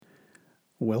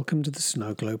Welcome to the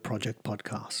Snowglobe Project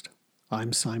podcast.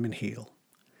 I'm Simon Heal,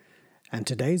 and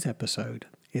today's episode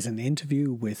is an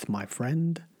interview with my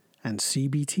friend and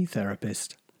CBT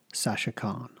therapist, Sacha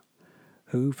Khan,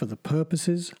 who, for the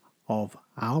purposes of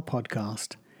our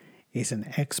podcast, is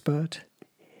an expert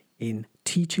in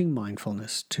teaching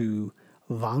mindfulness to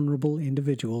vulnerable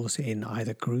individuals in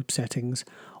either group settings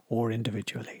or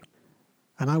individually.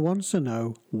 And I want to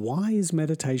know, why is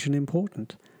meditation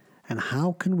important, and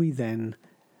how can we then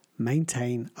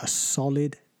maintain a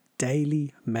solid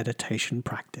daily meditation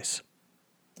practice?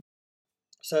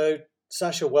 So,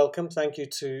 Sacha, welcome. Thank you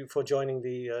for joining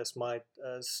the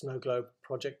Snowglobe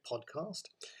Project podcast.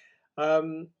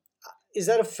 Is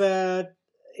that a fair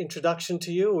introduction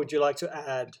to you, or would you like to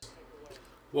add?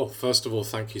 Well, first of all,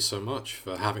 thank you so much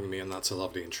for having me, and that's a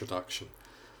lovely introduction.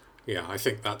 Yeah, I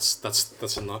think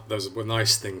those were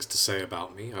nice things to say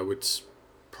about me. I would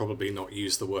probably not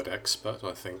use the word expert.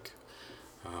 I think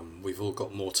we've all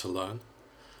got more to learn.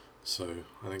 So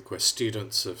I think we're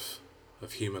students of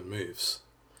human moves.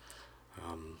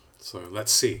 So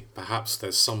let's see. Perhaps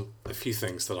there's a few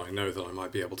things that I know that I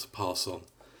might be able to pass on.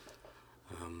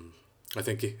 I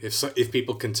think if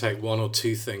people can take one or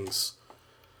two things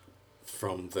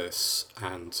from this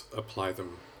and apply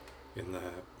them in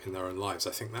their own lives,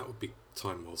 I think that would be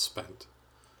time well spent.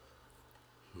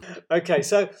 Okay,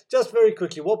 so just very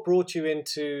quickly, what brought you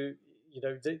into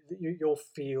your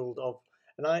field of,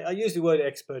 and I use the word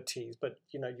expertise, but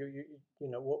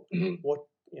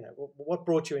what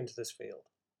brought you into this field?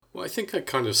 Well, I think I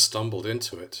kind of stumbled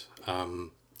into it.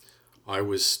 I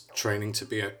was training to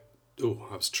be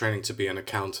an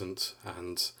accountant,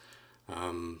 and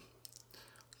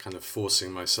kind of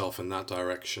forcing myself in that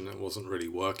direction. It wasn't really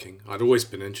working. I'd always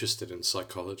been interested in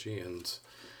psychology, and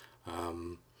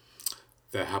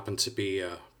there happened to be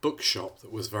a bookshop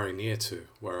that was very near to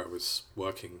where I was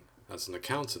working as an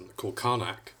accountant, called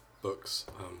Karnak Books,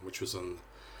 which was on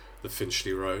the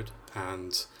Finchley Road,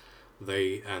 and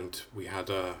we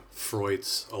had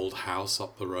Freud's old house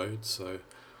up the road, so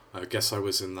I guess I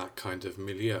was in that kind of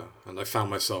milieu, and I found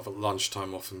myself at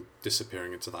lunchtime often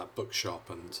disappearing into that bookshop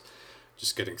and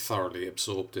just getting thoroughly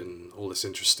absorbed in all this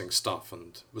interesting stuff,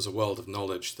 and it was a world of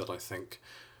knowledge that I think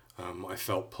I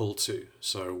felt pulled to.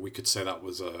 So we could say that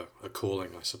was a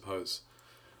calling, I suppose.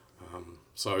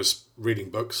 So I was reading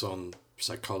books on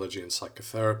psychology and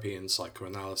psychotherapy and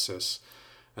psychoanalysis,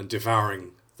 and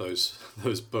devouring those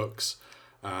books,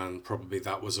 and probably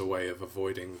that was a way of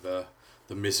avoiding the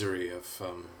misery of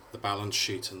the balance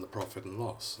sheet and the profit and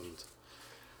loss. And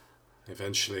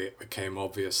eventually it became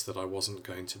obvious that I wasn't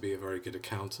going to be a very good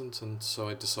accountant, and so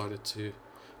I decided to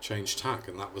change tack,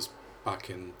 and that was back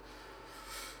in,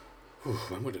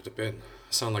 when would it have been?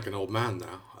 I sound like an old man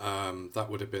now. That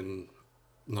would have been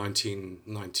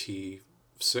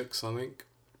 1996, I think.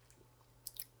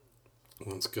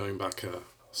 Once going back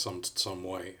some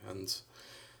way, and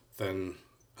then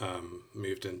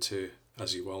moved into,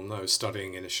 as you well know,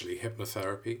 studying initially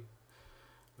hypnotherapy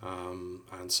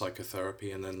and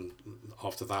psychotherapy, and then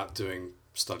after that doing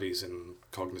studies in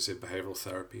cognitive behavioral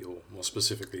therapy, or more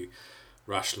specifically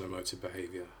rational emotive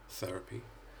behavior therapy,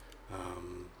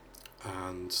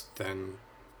 and then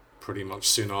pretty much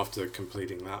soon after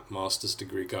completing that master's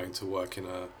degree, going to work in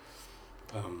a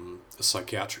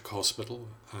psychiatric hospital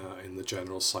in the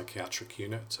general psychiatric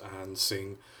unit, and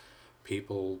seeing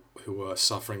people who were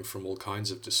suffering from all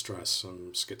kinds of distress,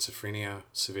 schizophrenia,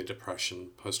 severe depression,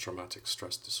 post-traumatic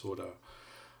stress disorder.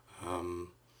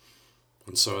 And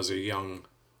so as a young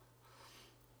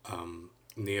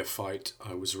neophyte,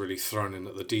 I was really thrown in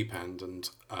at the deep end, and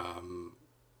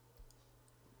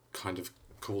kind of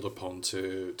called upon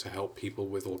to help people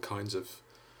with all kinds of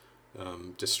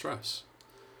distress.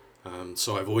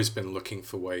 So I've always been looking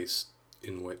for ways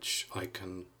in which I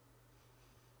can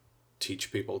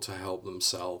teach people to help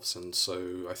themselves, and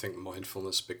so I think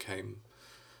mindfulness became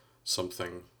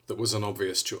something that was an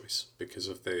obvious choice because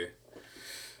of the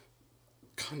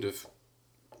kind of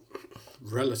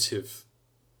relative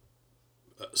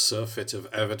surfeit of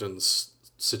evidence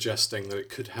suggesting that it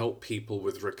could help people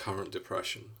with recurrent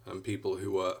depression and people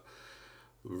who were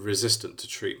resistant to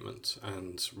treatment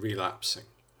and relapsing,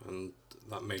 and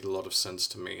that made a lot of sense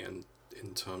to me, and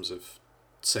in terms of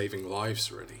saving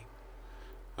lives, really.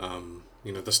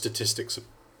 The statistics are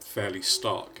fairly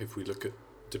stark. If we look at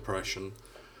depression,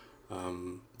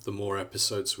 the more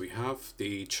episodes we have,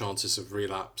 the chances of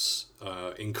relapse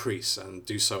increase, and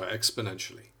do so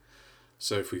exponentially.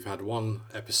 So if we've had one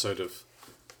episode of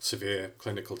severe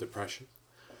clinical depression,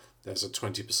 there's a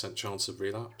 20% chance of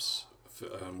relapse.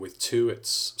 With two,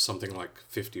 it's something like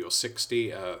 50 or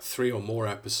 60. 3 or more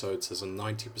episodes, there's a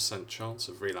 90% chance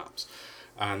of relapse.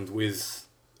 And with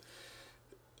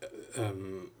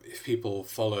if people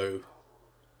follow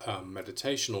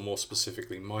meditation, or more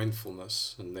specifically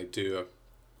mindfulness, and they do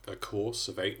a course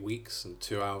of 8 weeks and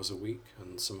 2 hours a week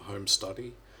and some home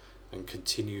study, and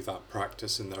continue that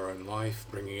practice in their own life,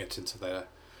 bringing it into their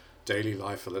daily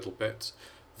life a little bit,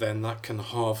 then that can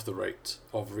halve the rate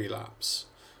of relapse.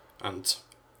 And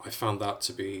I found that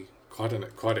to be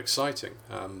quite exciting.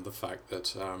 The fact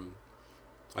that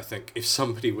I think if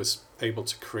somebody was able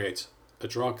to create a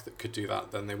drug that could do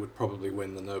that, then they would probably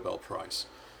win the Nobel Prize.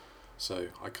 So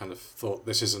I kind of thought,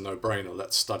 this is a no-brainer.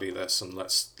 Let's study this, and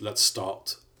let's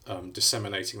start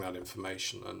disseminating that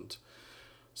information. And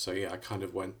so I kind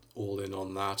of went all in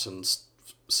on that and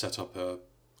set up a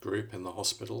group in the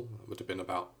hospital. It would have been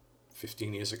about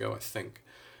 15 years ago, I think.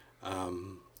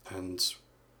 And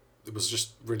it was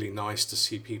just really nice to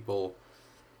see people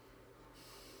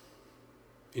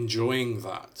enjoying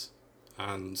that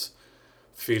and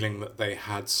feeling that they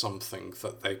had something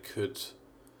that they could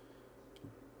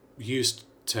use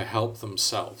to help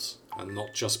themselves and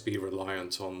not just be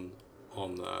reliant on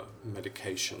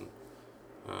medication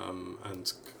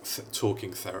and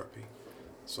talking therapy.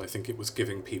 So I think it was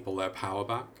giving people their power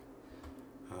back,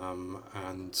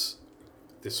 and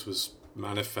this was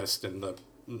manifest in the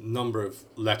number of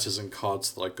letters and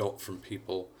cards that I got from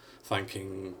people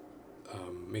thanking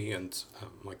me and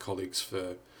my colleagues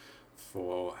for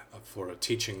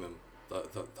teaching them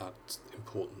that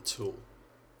important tool.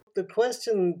 The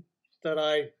question that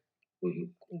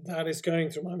that is going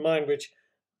through my mind, which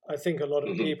I think a lot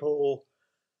of people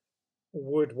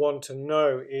would want to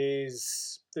know,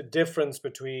 is the difference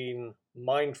between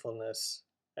mindfulness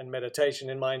and meditation.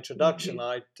 In my introduction,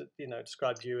 I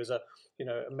described you as a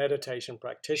meditation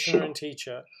practitioner and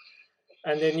teacher,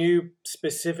 and then you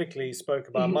specifically spoke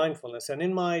about mindfulness. And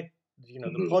in my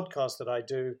the podcast that I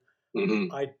do,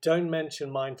 I don't mention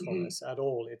mindfulness at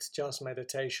all. It's just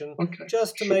meditation,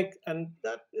 just to make, and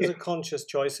that is a conscious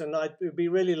choice. And it would be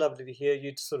really lovely to hear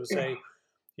you sort of say,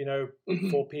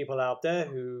 for people out there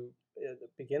who are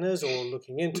beginners or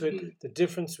looking into it, the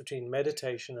difference between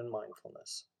meditation and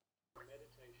mindfulness.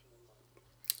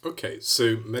 Okay,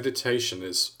 so meditation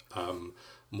is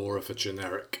more of a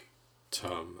generic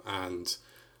term and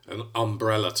an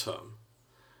umbrella term.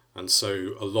 And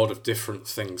so a lot of different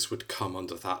things would come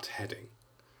under that heading.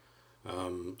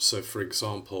 So, for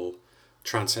example,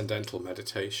 transcendental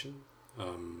meditation,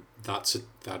 that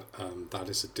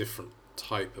is a different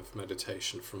type of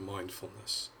meditation from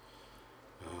mindfulness.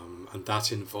 And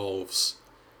that involves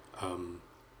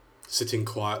sitting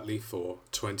quietly for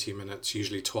 20 minutes,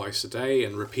 usually twice a day,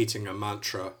 and repeating a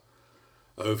mantra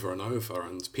over and over.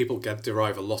 And people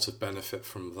derive a lot of benefit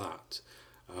from that.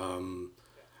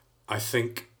 I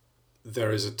think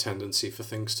there is a tendency for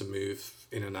things to move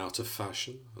in and out of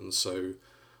fashion. And so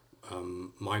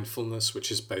mindfulness,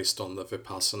 which is based on the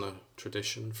Vipassana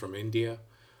tradition from India,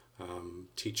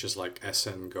 teachers like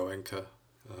S.N. Goenka,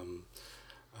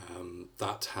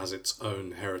 that has its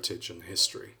own heritage and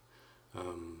history,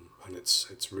 and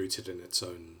it's rooted in its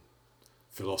own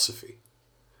philosophy.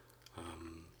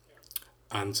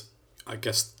 And I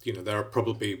guess there are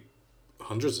probably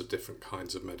hundreds of different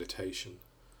kinds of meditation.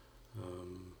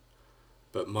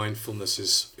 But mindfulness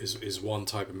is one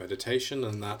type of meditation,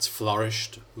 and that's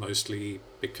flourished mostly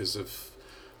because of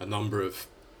a number of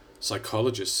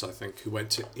psychologists, I think, who went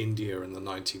to India in the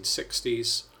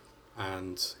 1960s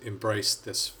and embraced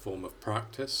this form of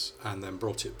practice and then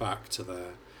brought it back to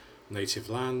their native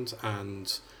land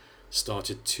and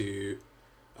started to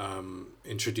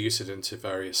introduce it into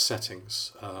various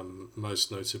settings,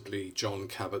 most notably John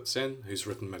Kabat-Zinn, who's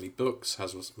written many books,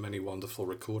 has many wonderful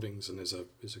recordings, and is a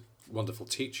wonderful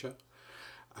teacher.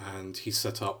 And he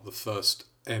set up the first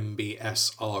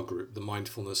MBSR group, the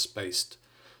mindfulness-based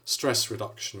stress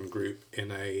reduction group,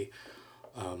 in a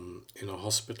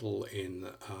hospital in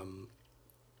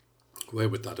where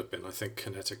would that have been? I think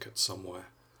Connecticut somewhere.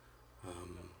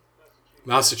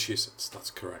 Massachusetts,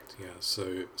 that's correct. Yeah.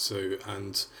 So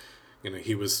and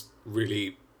he was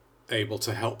really able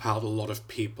to help out a lot of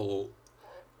people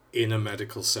in a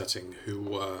medical setting who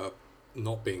were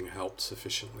not being helped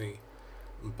sufficiently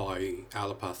by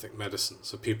allopathic medicine.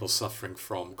 So people suffering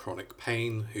from chronic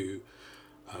pain who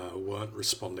weren't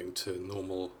responding to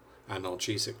normal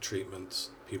analgesic treatments,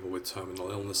 people with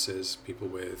terminal illnesses, people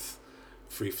with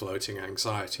free-floating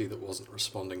anxiety that wasn't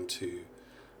responding to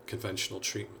conventional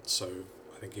treatment. So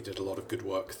I think he did a lot of good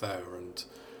work there, and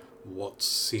what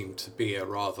seemed to be a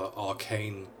rather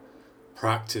arcane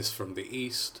practice from the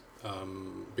East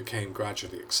became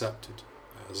gradually accepted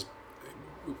as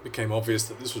it became obvious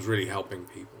that this was really helping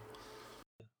people.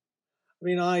 I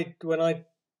mean, when I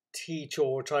teach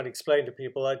or try to explain to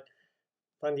people, I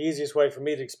find the easiest way for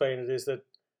me to explain it is that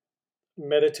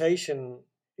meditation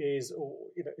is,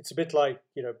 it's a bit like,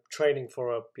 training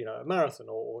for a marathon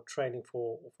or training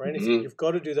for anything. You've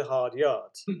got to do the hard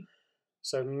yards.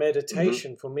 So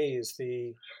meditation for me is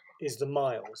the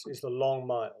miles, is the long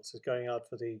miles, is going out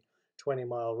for the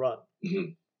 20-mile run.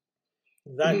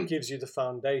 That gives you the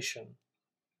foundation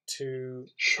to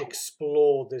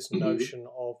explore this notion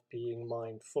of being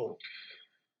mindful.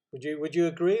 Would you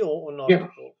agree or not?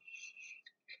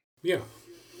 Yeah.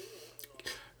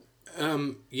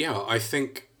 I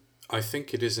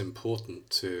think it is important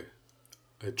to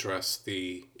address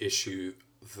the issue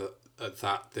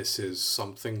that this is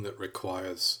something that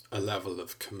requires a level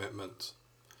of commitment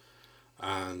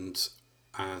and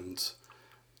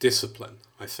discipline.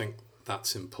 I think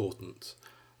that's important.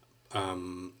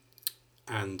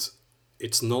 And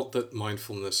it's not that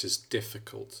mindfulness is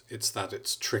difficult, it's that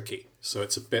it's tricky. So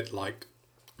it's a bit like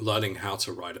learning how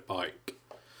to ride a bike,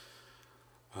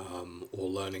 or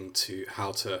learning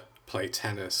how to play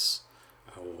tennis,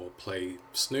 or play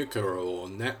snooker or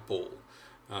netball.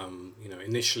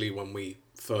 Initially when we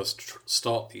first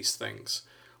start these things,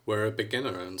 we're a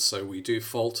beginner, and so we do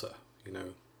falter.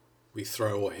 We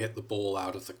throw or hit the ball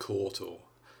out of the court or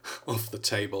off the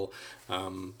table,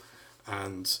 and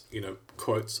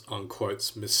quotes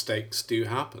unquotes mistakes do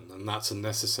happen, and that's a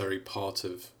necessary part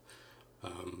of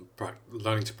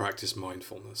learning to practice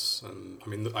mindfulness. And I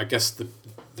mean, I guess the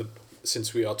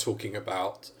since we are talking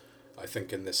about, I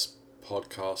think in this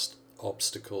podcast,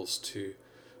 obstacles to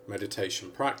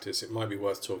meditation practice, it might be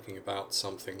worth talking about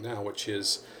something now, which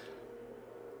is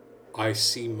I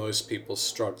see most people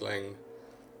struggling,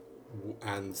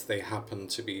 and they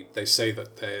say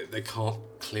that they can't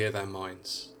clear their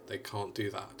minds. They can't do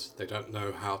that. They don't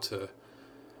know how to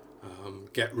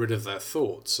get rid of their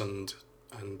thoughts, and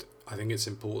I think it's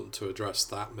important to address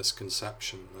that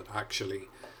misconception that actually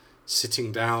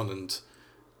sitting down and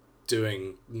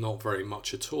doing not very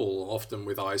much at all, often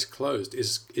with eyes closed,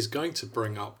 is going to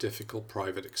bring up difficult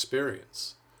private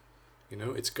experience.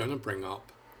 It's going to bring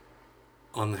up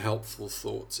unhelpful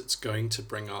thoughts. It's going to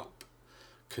bring up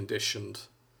conditioned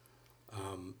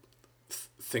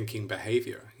thinking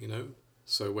behavior.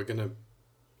 So we're gonna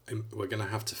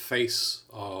have to face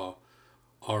our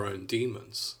own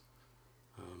demons.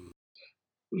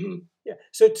 Yeah.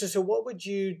 So what would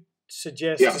you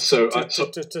suggest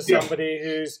to somebody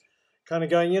who's kind of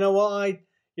going,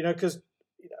 because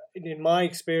in my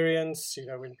experience,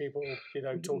 when people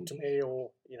talk to me,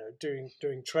 or doing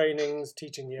trainings,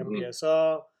 teaching the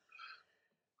MBSR,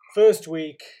 first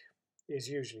week is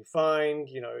usually fine,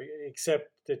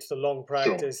 except it's the long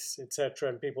practice, etc.,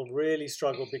 and people really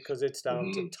struggle because it's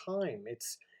down to time.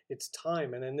 It's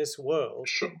time, and in this world,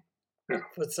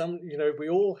 for some, we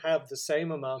all have the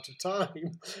same amount of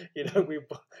time. We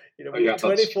have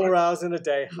 24 hours in a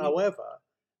day. However,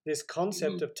 this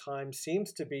concept of time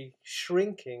seems to be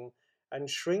shrinking and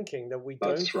shrinking, that we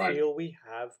don't feel we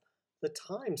have the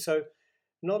time. So,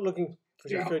 not looking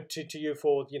to you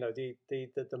for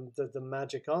the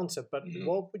magic answer, but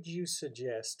what would you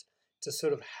suggest to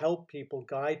sort of help people,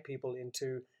 guide people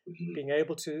into being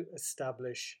able to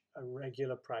establish a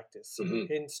regular practice?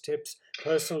 Hints, tips,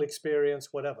 personal experience,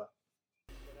 whatever.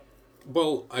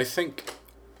 Well, I think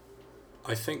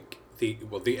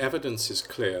the evidence is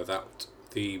clear that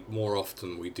the more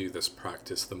often we do this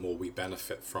practice, the more we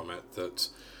benefit from it. That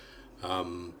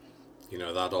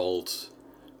that old,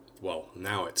 well,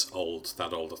 now it's old,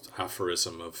 that old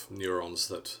aphorism of neurons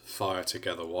that fire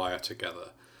together wire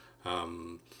together.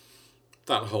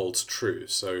 That holds true.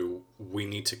 So we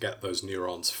need to get those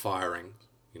neurons firing,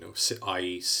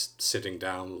 i.e. sitting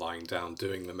down, lying down,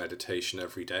 doing the meditation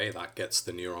every day. That gets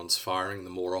the neurons firing. The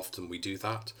more often we do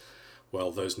that,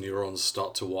 well, those neurons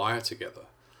start to wire together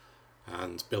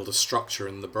and build a structure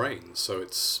in the brain. So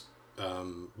it's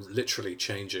literally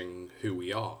changing who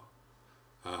we are.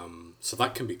 So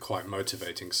that can be quite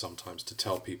motivating sometimes, to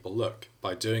tell people, look,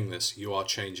 by doing this, you are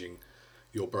changing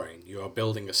your brain. You are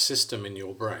building a system in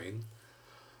your brain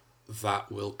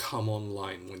that will come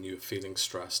online when you're feeling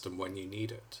stressed and when you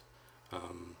need it.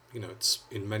 It's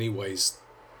in many ways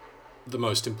the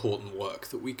most important work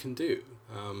that we can do.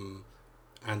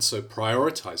 And so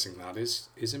prioritizing that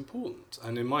is important.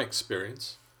 And in my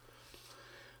experience,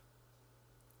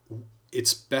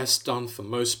 it's best done for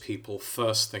most people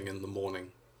first thing in the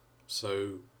morning.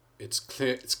 So it's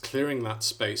clearing that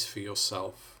space for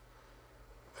yourself,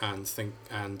 and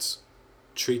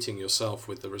treating yourself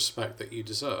with the respect that you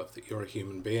deserve, that you're a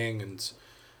human being, and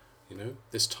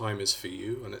this time is for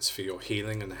you, and it's for your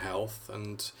healing and health,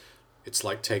 and it's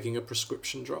like taking a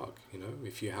prescription drug.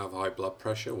 If you have high blood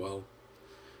pressure, well,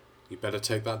 you better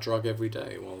take that drug every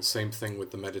day. Well, same thing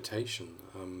with the meditation.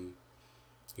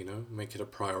 Make it a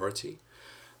priority.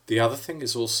 The other thing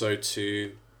is also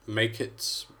to make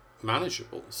it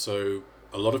manageable. So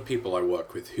a lot of people I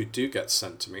work with who do get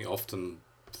sent to me, often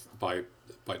by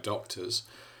doctors,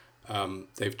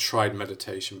 they've tried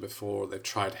meditation before, they've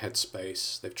tried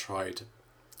Headspace, they've tried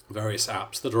various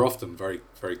apps that are often very,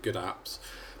 very good apps,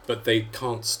 but they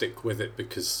can't stick with it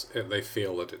because they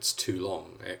feel that it's too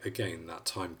long. Again, that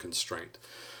time constraint.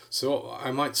 So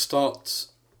I might start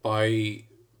by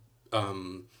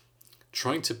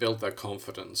trying to build their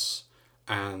confidence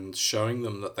and showing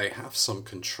them that they have some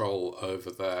control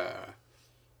over their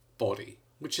body,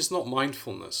 which is not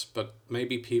mindfulness, but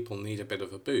maybe people need a bit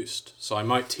of a boost. So I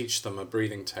might teach them a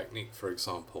breathing technique, for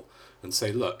example, and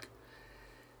say, look,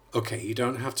 okay, you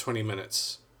don't have 20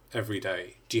 minutes every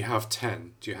day. Do you have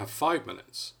 10? Do you have 5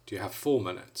 minutes? Do you have 4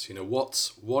 minutes?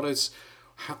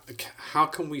 How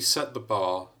can we set the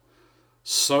bar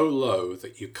so low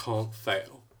that you can't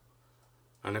fail?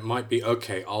 And it might be,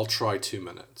 okay, I'll try 2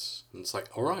 minutes. And it's like,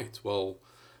 all right, well,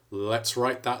 let's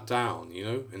write that down,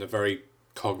 in a very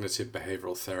cognitive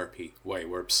behavioral therapy way.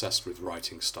 We're obsessed with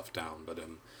writing stuff down, but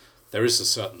there is a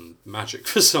certain magic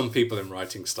for some people in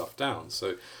writing stuff down.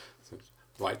 So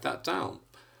write that down,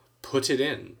 put it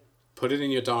in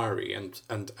your diary, and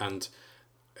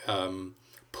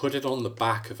put it on the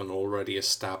back of an already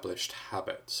established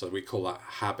habit. So we call that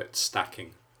habit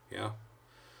stacking. Yeah.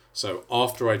 So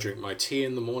after I drink my tea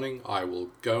in the morning, I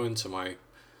will go into my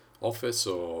office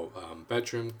or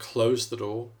bedroom, close the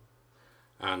door,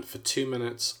 and for 2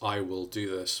 minutes I will do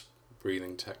this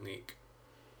breathing technique.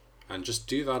 And just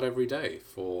do that every day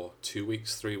for 2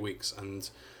 weeks, 3 weeks. And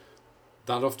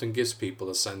that often gives people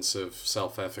a sense of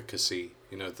self-efficacy,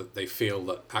 that they feel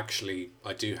that actually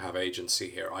I do have agency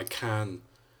here. I can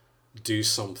do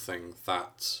something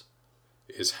that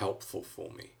is helpful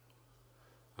for me.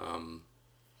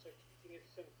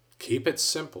 Keep it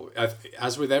simple.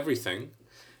 As with everything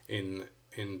in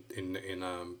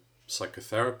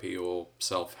psychotherapy or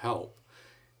self-help,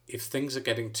 if things are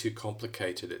getting too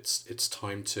complicated, it's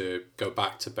time to go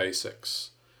back to basics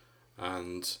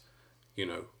and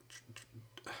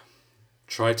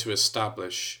try to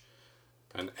establish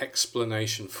an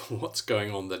explanation for what's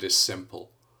going on that is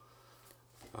simple.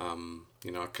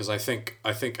 Because I think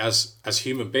as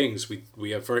human beings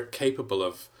we are very capable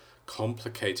of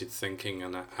complicated thinking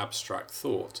and abstract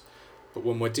thought, but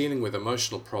when we're dealing with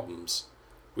emotional problems,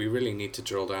 we really need to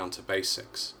drill down to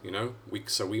basics.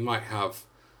 We might have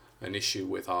an issue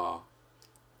with our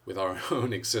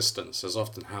own existence, as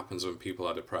often happens when people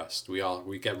are depressed.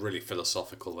 We get really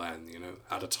philosophical then,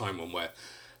 at a time when we're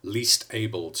least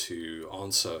able to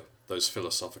answer those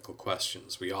philosophical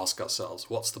questions. We ask ourselves,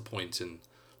 what's the point in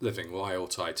living? Why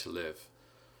ought I to live?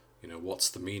 What's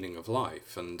the meaning of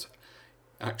life? And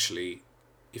actually,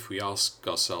 if we ask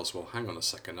ourselves, well, hang on a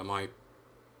second, am I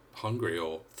hungry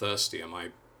or thirsty? Am I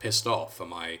pissed off?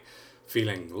 Am I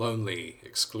feeling lonely,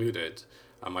 excluded?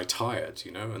 Am I tired?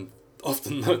 And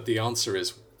often the answer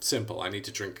is simple. I need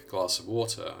to drink a glass of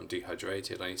water. I'm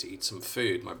dehydrated. I need to eat some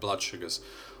food. My blood sugar's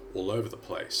all over the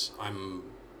place. I'm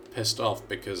pissed off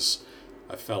because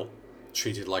I felt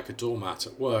treated like a doormat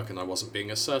at work and I wasn't being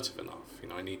assertive enough.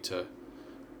 I need to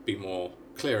be more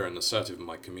clear and assertive in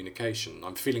my communication.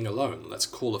 I'm feeling alone. Let's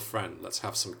call a friend. Let's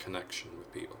have some connection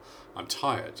with people. I'm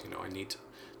tired. I need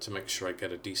to make sure I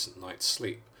get a decent night's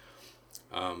sleep.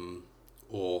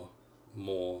 Or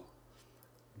more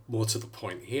to the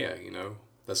point here,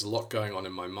 there's a lot going on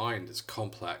in my mind. It's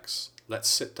complex. Let's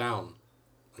sit down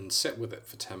and sit with it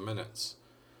for 10 minutes.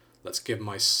 Let's give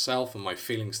myself and my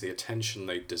feelings the attention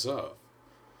they deserve.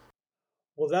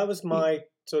 Well, that was my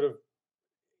sort of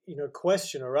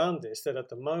question around this, that at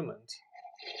the moment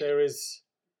there is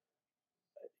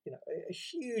a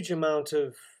huge amount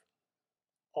of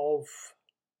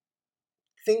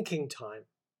thinking time,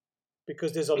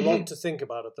 because there's a lot to think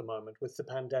about at the moment with the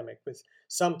pandemic, with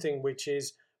something which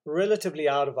is relatively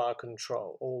out of our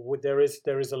control, or there is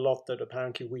a lot that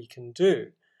apparently we can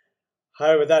do.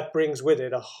 However, that brings with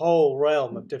it a whole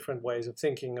realm of different ways of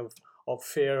thinking, of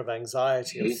fear, of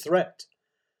anxiety, of threat.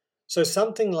 So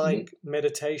something like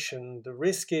meditation, the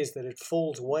risk is that it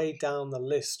falls way down the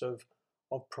list of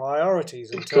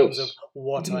priorities in terms of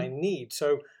what I need.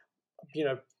 So,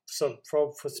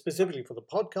 for specifically for the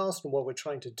podcast and what we're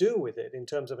trying to do with it in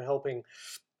terms of helping,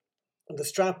 the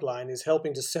strapline is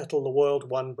helping to settle the world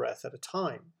one breath at a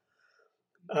time.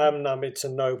 It's a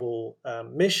noble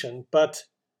mission, but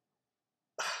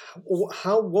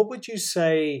what would you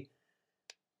say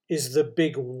is the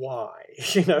big why?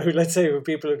 Let's say when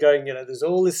people are going, there's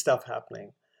all this stuff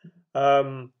happening.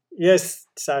 Yes,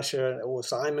 Sacha or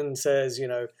Simon says,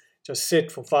 just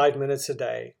sit for 5 minutes a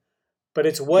day, but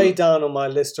it's way down on my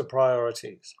list of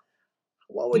priorities.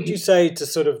 What would you say to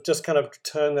sort of just kind of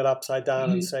turn that upside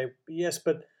down and say, yes,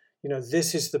 but,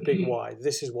 this is the big why.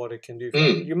 This is what it can do for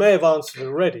you. You may have answered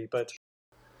already, but...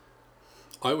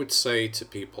 I would say to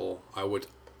people, I would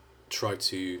try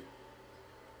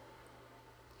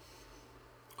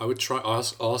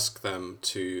ask them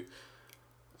to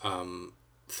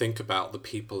think about the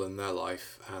people in their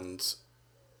life and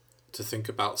to think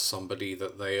about somebody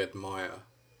that they admire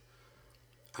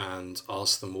and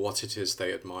ask them what it is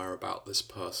they admire about this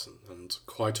person. And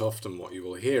quite often what you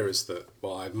will hear is that,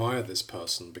 well, I admire this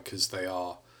person because they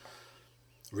are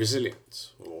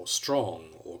resilient or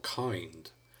strong or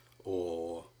kind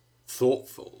or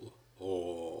thoughtful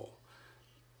or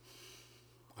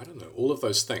I don't know, all of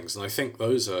those things. And I think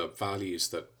those are values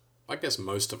that I guess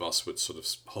most of us would sort of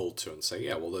hold to and say,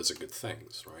 yeah, well, those are good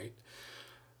things, right?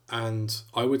 And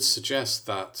I would suggest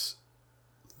that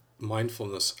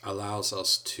mindfulness allows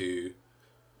us to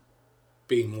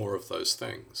be more of those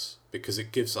things because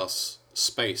it gives us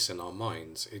space in our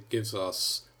minds. It gives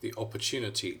us the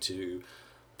opportunity to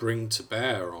bring to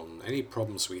bear on any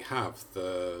problems we have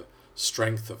the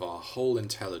strength of our whole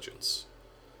intelligence.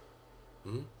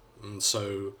 And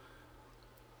so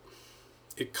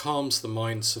it calms the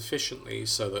mind sufficiently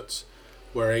so that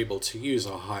we're able to use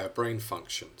our higher brain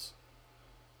functions.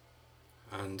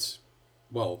 And,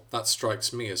 well, that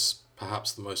strikes me as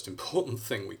perhaps the most important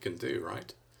thing we can do,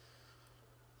 right?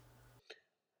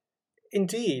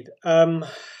 Indeed.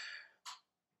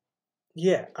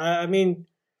 Yeah, I mean,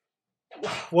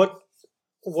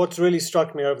 what's really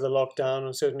struck me over the lockdown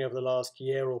and certainly over the last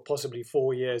year or possibly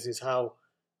 4 years is how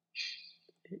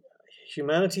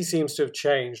humanity seems to have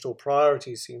changed, or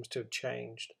priorities seems to have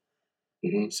changed.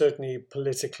 Certainly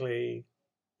politically,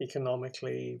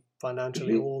 economically,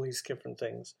 financially, all these different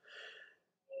things.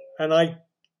 And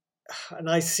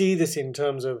I see this in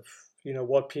terms of,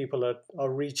 what people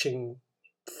are reaching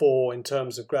for in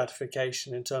terms of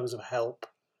gratification, in terms of help,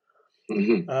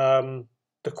 the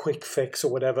quick fix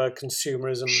or whatever,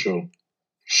 consumerism.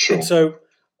 Sure. And so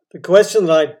the question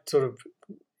that I sort of,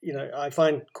 I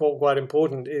find quite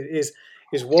important is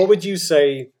what would you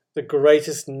say the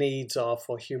greatest needs are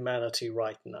for humanity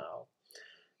right now?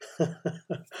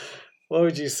 What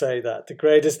would you say that the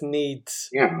greatest needs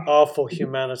are for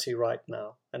humanity right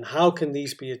now? And how can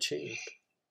these be achieved?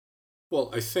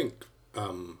 Well, I think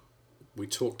we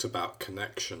talked about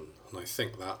connection, and I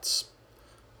think that's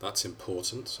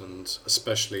important, and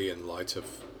especially in light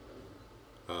of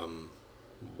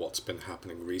what's been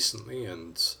happening recently,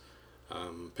 and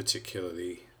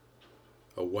particularly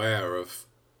aware of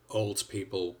old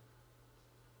people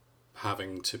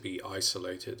having to be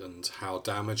isolated and how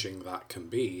damaging that can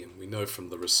be. And we know from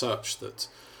the research that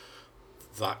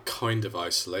that kind of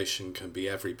isolation can be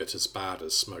every bit as bad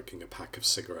as smoking a pack of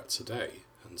cigarettes a day.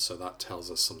 And so that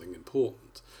tells us something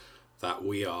important, that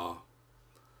we are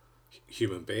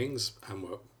human beings,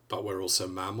 but we're also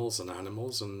mammals and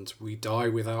animals, and we die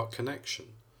without connection.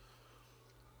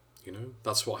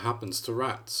 That's what happens to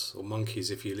rats or monkeys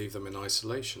if you leave them in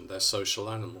isolation. They're social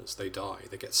animals. They die.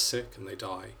 They get sick and they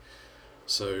die.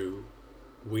 So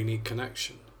we need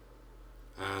connection.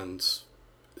 And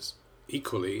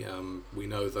equally, we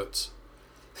know that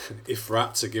if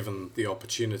rats are given the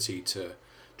opportunity to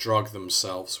drug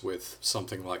themselves with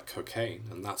something like cocaine,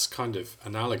 and that's kind of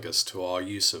analogous to our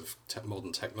use of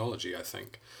modern technology, I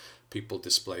think. People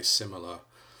display similar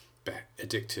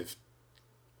addictive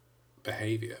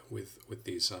behavior with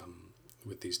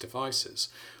these devices.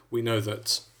 We know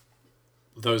that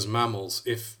those mammals,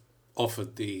 if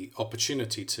offered the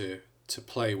opportunity to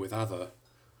play with other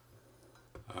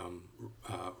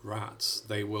rats,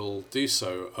 they will do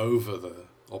so over the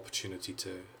opportunity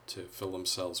to fill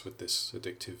themselves with this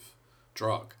addictive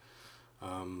drug.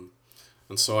 And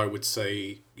so I would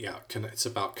say, it's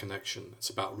about connection.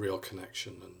 It's about real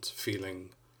connection and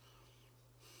feeling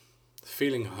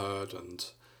heard and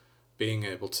being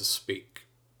able to speak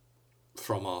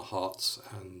from our hearts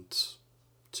and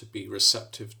to be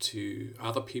receptive to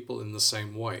other people in the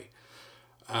same way.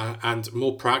 And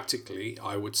more practically,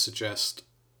 I would suggest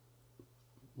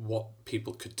what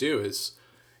people could do is,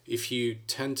 if you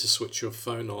tend to switch your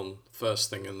phone on first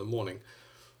thing in the morning,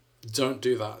 don't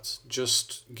do that.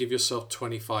 Just give yourself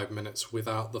 25 minutes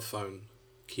without the phone.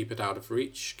 Keep it out of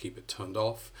reach, keep it turned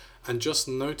off, and just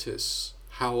notice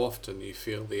how often you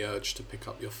feel the urge to pick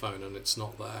up your phone and it's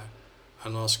not there.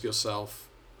 And ask yourself,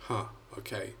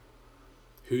 okay,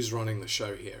 who's running the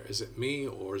show here? Is it me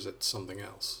or is it something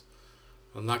else?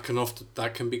 And that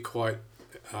can be quite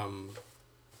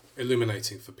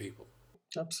illuminating for people.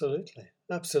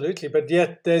 Absolutely. But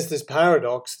yet there's this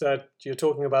paradox that you're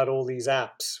talking about all these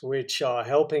apps which are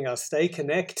helping us stay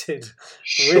connected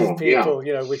with people,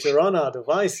 which are on our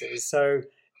devices. So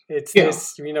it's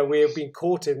this, we have been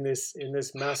caught in this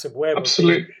massive web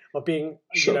of being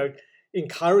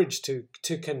encouraged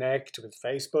to connect with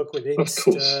Facebook, with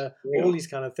Insta, all these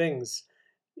kind of things.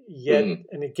 Yet,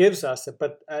 and it gives us,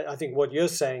 but I think what you're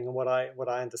saying and what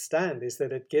I understand is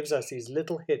that it gives us these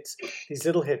little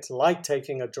hits like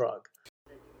taking a drug.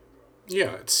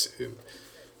 Yeah,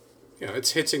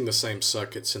 it's hitting the same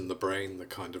circuits in the brain, the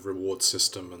kind of reward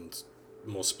system, and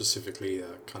more specifically,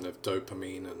 kind of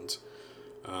dopamine and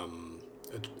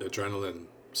adrenaline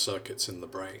circuits in the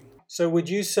brain. So, would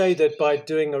you say that by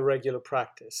doing a regular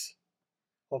practice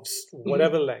of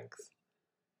whatever length,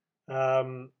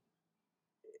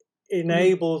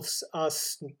 enables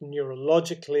us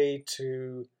neurologically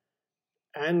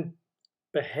and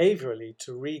behaviorally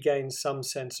to regain some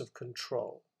sense of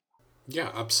control?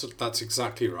 Yeah, absolutely. That's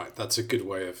exactly right. That's a good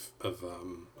way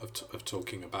of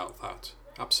talking about that.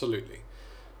 Absolutely.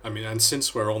 I mean, and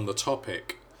since we're on the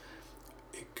topic,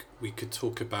 we could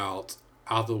talk about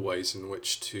other ways in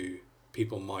which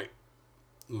people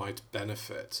might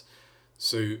benefit.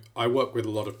 So I work with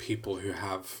a lot of people who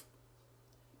have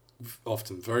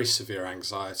often very severe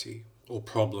anxiety or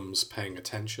problems paying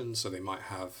attention. So they might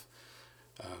have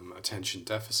attention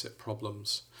deficit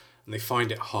problems, and they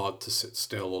find it hard to sit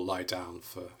still or lie down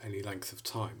for any length of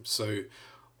time. So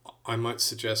I might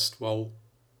suggest, well,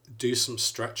 do some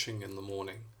stretching in the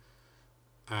morning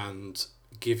and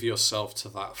give yourself to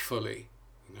that fully.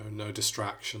 No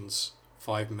distractions,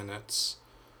 5 minutes,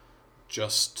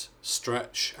 just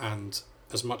stretch, and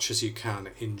as much as you can,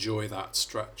 enjoy that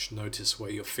stretch. Notice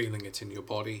where you're feeling it in your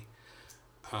body,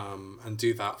 and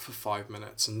do that for 5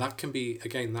 minutes. And that can be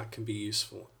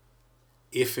useful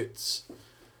if it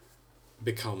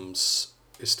becomes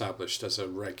established as a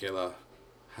regular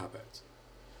habit.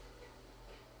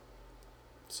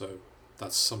 So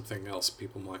that's something else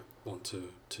people might want to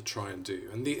try and do.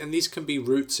 And these can be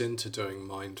routes into doing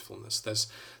mindfulness. There's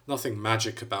nothing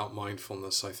magic about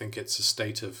mindfulness. I think it's a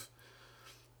state of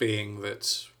being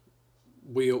that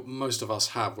most of us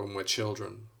have when we're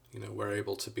children. We're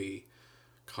able to be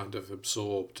kind of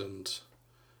absorbed and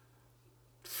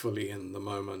fully in the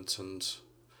moment and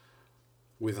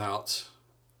without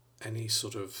any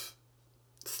sort of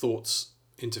thoughts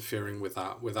interfering with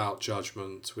that, without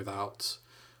judgment, without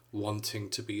wanting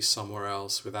to be somewhere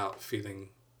else, without feeling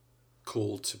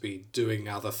called to be doing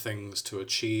other things to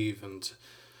achieve. And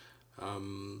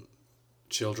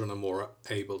children are more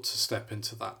able to step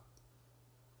into that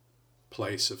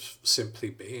place of simply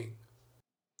being.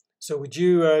 So would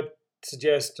you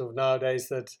suggest nowadays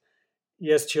that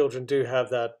yes, children do have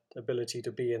that ability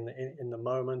to be in the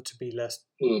moment, to be less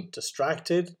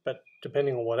distracted, but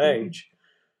depending on what age,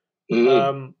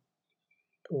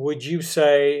 would you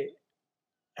say,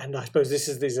 and I suppose this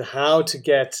is how to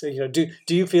get, do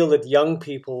you feel that young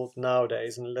people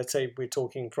nowadays, and let's say we're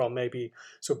talking from maybe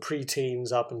sort of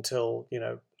pre-teens up until,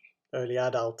 early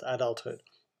adulthood,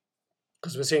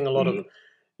 because we're seeing a lot of,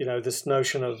 this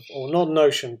notion of, or not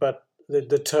notion, but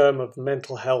the term of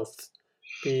mental health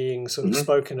being sort of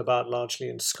spoken about largely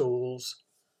in schools,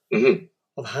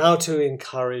 of how to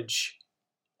encourage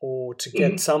or to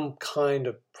get some kind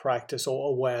of practice or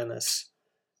awareness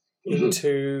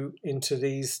into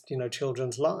these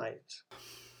children's lives.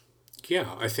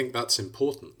 Yeah, I think that's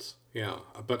important. Yeah,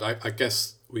 but I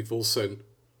guess we've also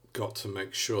got to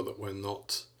make sure that we're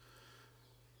not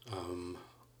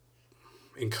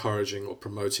encouraging or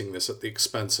promoting this at the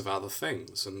expense of other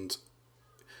things. And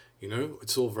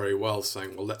it's all very well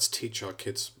saying, well, let's teach our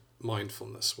kids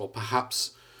mindfulness. Well,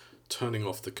 perhaps turning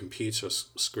off the computer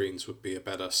screens would be a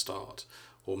better start,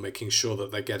 or making sure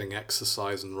that they're getting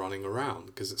exercise and running around,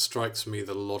 because it strikes me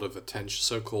that a lot of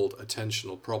so-called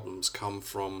attentional problems come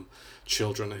from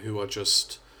children who are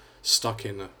just stuck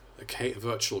in a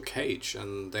virtual cage,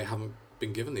 and they haven't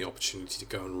been given the opportunity to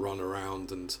go and run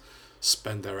around and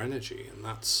spend their energy, and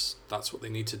that's what they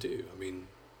need to do. I mean,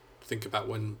 think about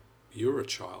when you were a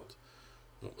child.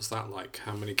 What was that like?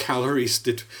 How many calories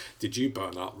did you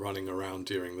burn up running around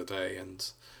during the day? And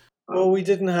well, we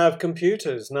didn't have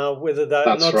computers. Now, whether that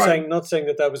not saying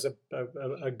that was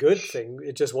a good thing,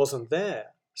 it just wasn't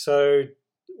there. So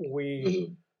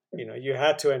we, you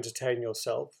had to entertain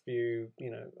yourself.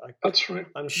 That's right.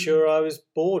 I'm sure I was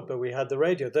bored, but we had the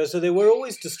radio. So there were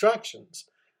always distractions.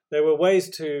 There were ways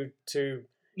to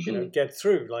get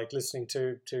through, like listening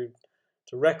to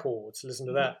records, listen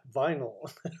to that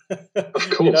vinyl, of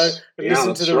course,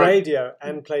 listen to the radio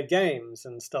and play games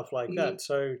and stuff like that.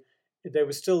 So there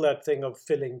was still that thing of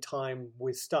filling time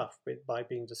with stuff by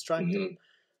being distracted.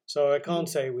 So I can't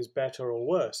say it was better or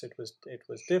worse. It was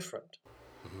different.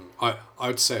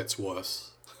 I'd say it's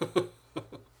worse.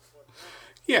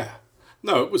 Yeah,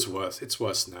 no, it was worse. It's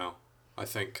worse now. I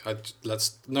think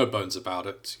let's no bones about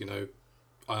it.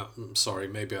 I'm sorry,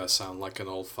 maybe I sound like an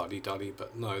old fuddy-duddy,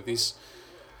 but no, these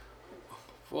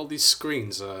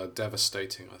screens are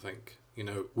devastating, I think.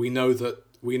 We know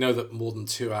that more than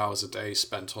 2 hours a day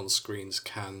spent on screens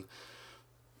can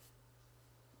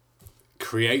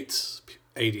create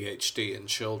ADHD in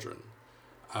children.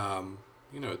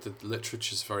 The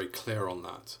literature is very clear on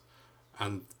that.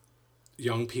 And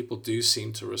young people do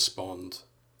seem to respond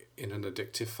in an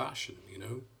addictive fashion.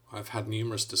 I've had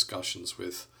numerous discussions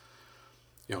with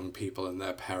young people and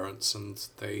their parents, and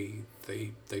they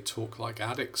talk like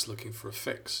addicts looking for a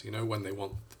fix, when they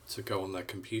want to go on their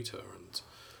computer and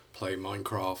play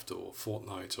Minecraft or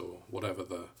Fortnite or whatever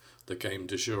the game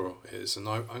du jour is. And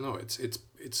I know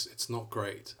it's not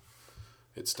great.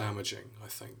 It's damaging, I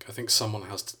think. I think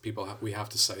we have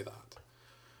to say that.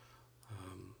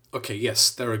 Okay, yes,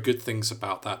 there are good things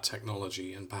about that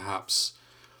technology, and perhaps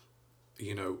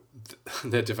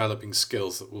they're developing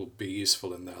skills that will be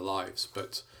useful in their lives,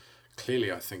 but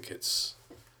clearly I think it's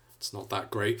not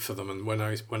that great for them. And when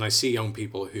I see young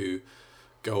people who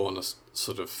go on a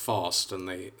sort of fast and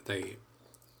they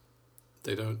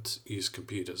don't use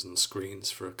computers and screens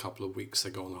for a couple of weeks,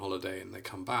 they go on holiday and they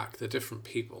come back, they're different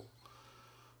people.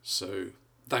 So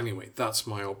anyway, that's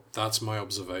my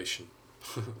observation.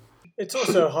 It's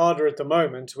also harder at the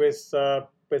moment with the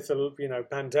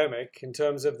pandemic, in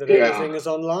terms of that everything is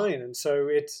online, and so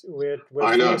we're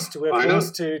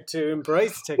forced to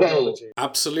embrace technology. Well,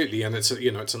 absolutely, and it's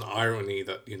an irony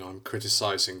that I'm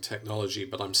criticizing technology,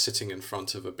 but I'm sitting in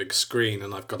front of a big screen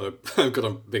and I've got a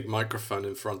big microphone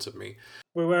in front of me.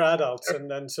 We're adults,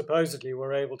 and supposedly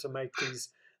we're able to make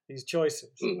these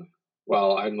choices.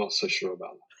 Well, I'm not so sure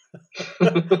about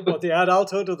that. What, the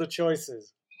adulthood or the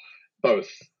choices?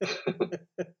 Both.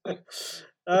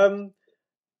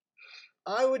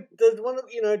 I would,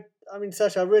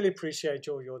 Sacha, I really appreciate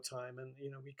your time, and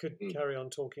we could carry on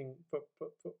talking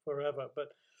forever,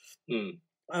 but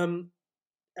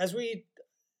as we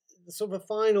sort of a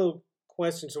final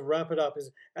question to wrap it up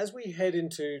is, as we head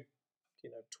into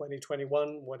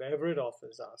 2021, whatever it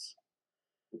offers us,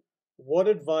 what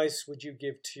advice would you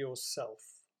give to yourself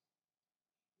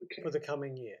for the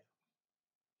coming year?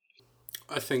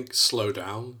 I think slow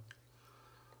down,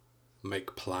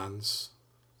 make plans,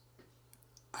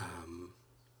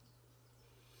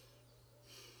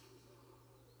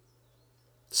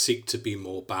 seek to be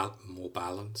more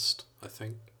balanced, I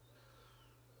think.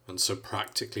 And so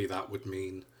practically that would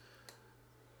mean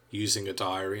using a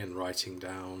diary and writing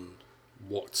down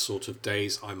what sort of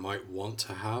days I might want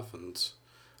to have, and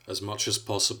as much as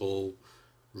possible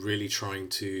really trying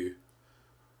to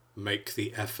make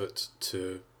the effort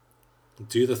to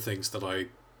do the things that I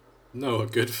know are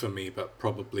good for me but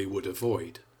probably would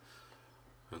avoid,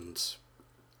 and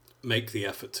make the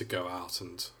effort to go out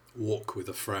and walk with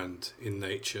a friend in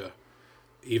nature,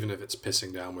 even if it's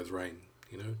pissing down with rain,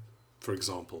 for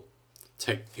example.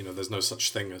 There's no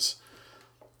such thing as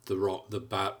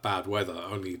the bad weather,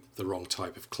 only the wrong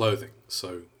type of clothing.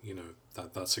 So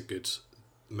that's a good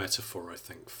metaphor, I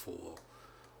think, for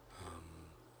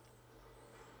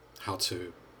how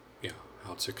to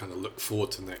kind of look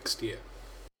forward to next year.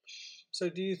 So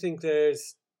do you think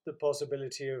there's the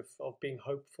possibility of being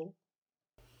hopeful?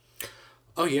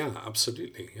 Oh yeah,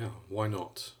 absolutely. Yeah, why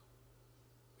not?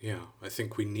 Yeah, I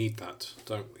think we need that,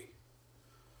 don't we?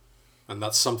 And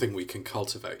that's something we can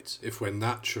cultivate. If we're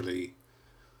naturally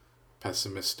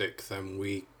pessimistic, then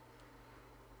we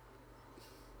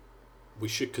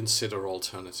should consider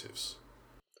alternatives.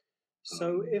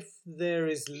 So if there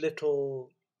is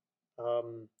little,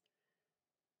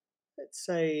 let's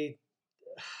say,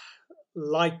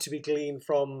 light to be gleaned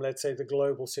from, let's say, the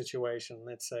global situation,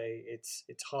 let's say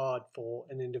it's hard for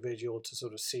an individual to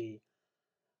sort of see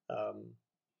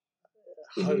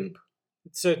hope,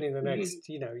 certainly in the next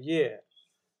year.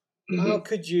 How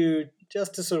could you,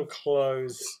 just to sort of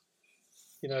close,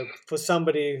 for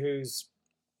somebody who's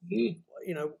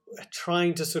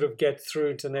trying to sort of get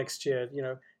through to next year,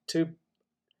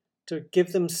 to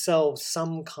give themselves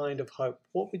some kind of hope,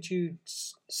 what would you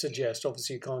suggest?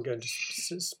 Obviously, you can't go into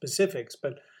specifics,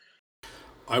 but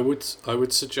I would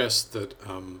suggest that.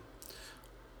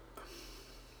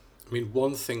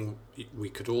 One thing we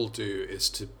could all do is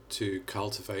to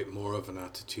cultivate more of an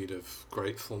attitude of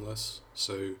gratefulness.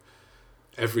 So,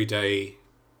 every day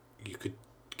you could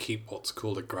keep what's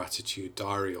called a gratitude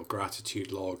diary or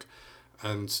gratitude log,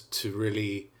 and to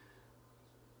really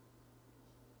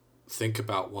think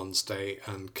about one's day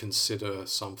and consider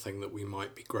something that we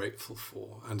might be grateful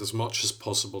for, and as much as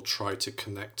possible try to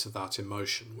connect to that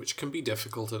emotion, which can be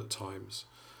difficult at times.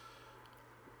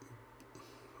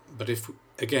 But if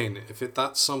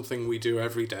that's something we do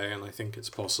every day, and I think it's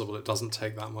possible, it doesn't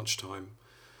take that much time,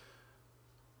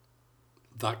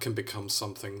 that can become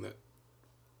something that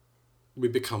we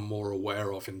become more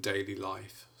aware of in daily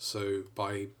life. So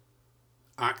by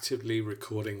actively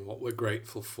recording what we're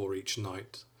grateful for each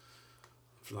night,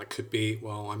 that could be,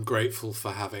 well, I'm grateful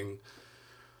for having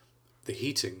the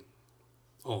heating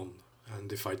on,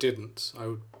 and if I didn't, I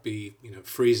would be,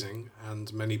 freezing,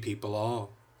 and many people are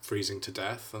freezing to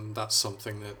death, and that's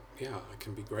something that, I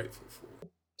can be grateful for.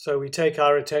 So we take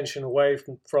our attention away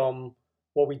from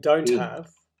what we don't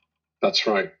have. That's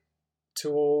right.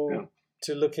 To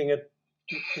looking at,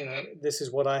 this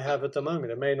is what I have at the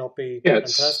moment. It may not be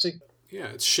fantastic.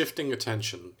 It's shifting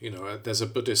attention. There's a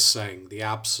Buddhist saying, the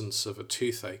absence of a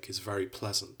toothache is very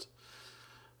pleasant.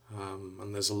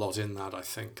 And there's a lot in that, I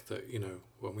think, that,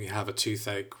 when we have a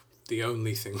toothache, the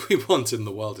only thing we want in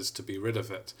the world is to be rid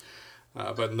of it.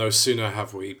 But no sooner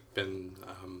have we been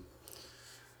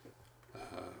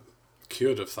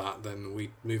cured of that, then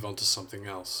we move on to something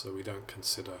else. So we don't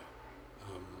consider,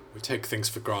 we take things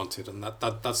for granted, and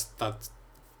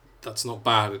that's not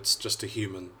bad. It's just a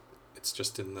human. It's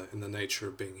just in the nature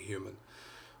of being human.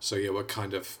 So we're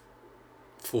kind of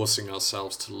forcing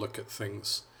ourselves to look at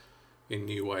things in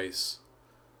new ways.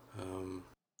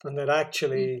 And that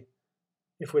actually,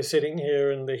 if we're sitting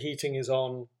here and the heating is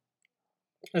on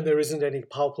and there isn't any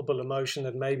palpable emotion,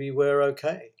 that maybe we're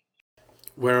okay.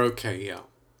 We're okay, yeah.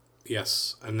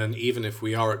 Yes. And then even if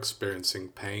we are experiencing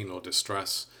pain or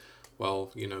distress,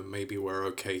 well, maybe we're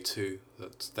okay too.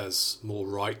 That there's more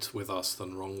right with us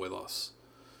than wrong with us.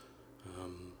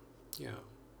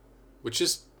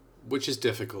 Which is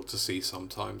difficult to see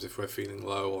sometimes if we're feeling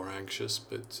low or anxious,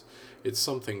 but it's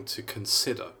something to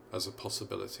consider as a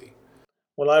possibility.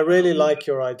 Well, I really like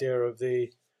your idea of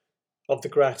the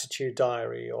gratitude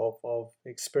diary, of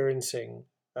experiencing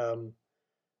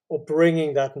or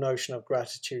bringing that notion of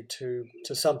gratitude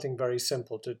to something very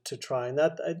simple to try, and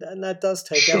that does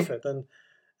take effort,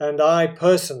 and I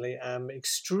personally am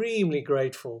extremely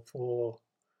grateful for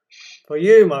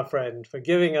you, my friend, for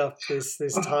giving up this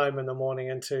time in the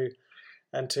morning and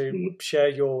to share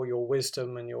your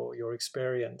wisdom and your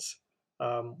experience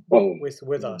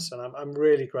with us, and I'm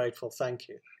really grateful. Thank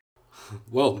you.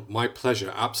 Well, my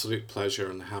pleasure, absolute pleasure,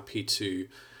 and happy to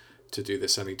do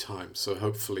this anytime. So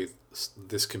hopefully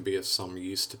this can be of some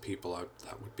use to people.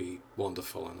 That would be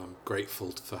wonderful, and I'm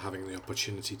grateful for having the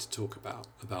opportunity to talk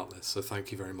about this. So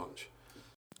thank you very much.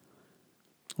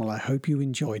 Well, I hope you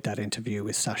enjoyed that interview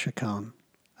with Sacha Khan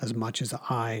as much as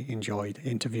I enjoyed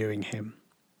interviewing him.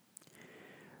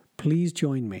 Please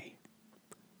join me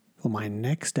for my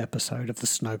next episode of the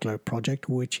Snowglobe Project,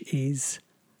 which is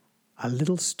a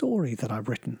little story that I've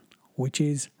written, which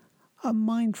is a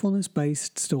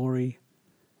mindfulness-based story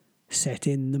set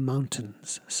in the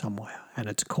mountains somewhere, and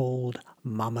it's called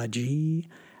Mama G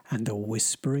and the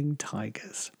Whispering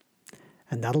Tigers.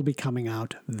 And that'll be coming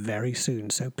out very soon,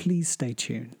 so please stay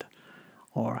tuned.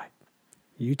 All right,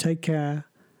 you take care.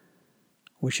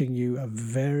 Wishing you a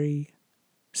very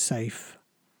safe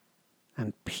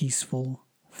and peaceful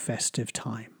festive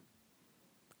time.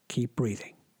 Keep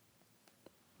breathing.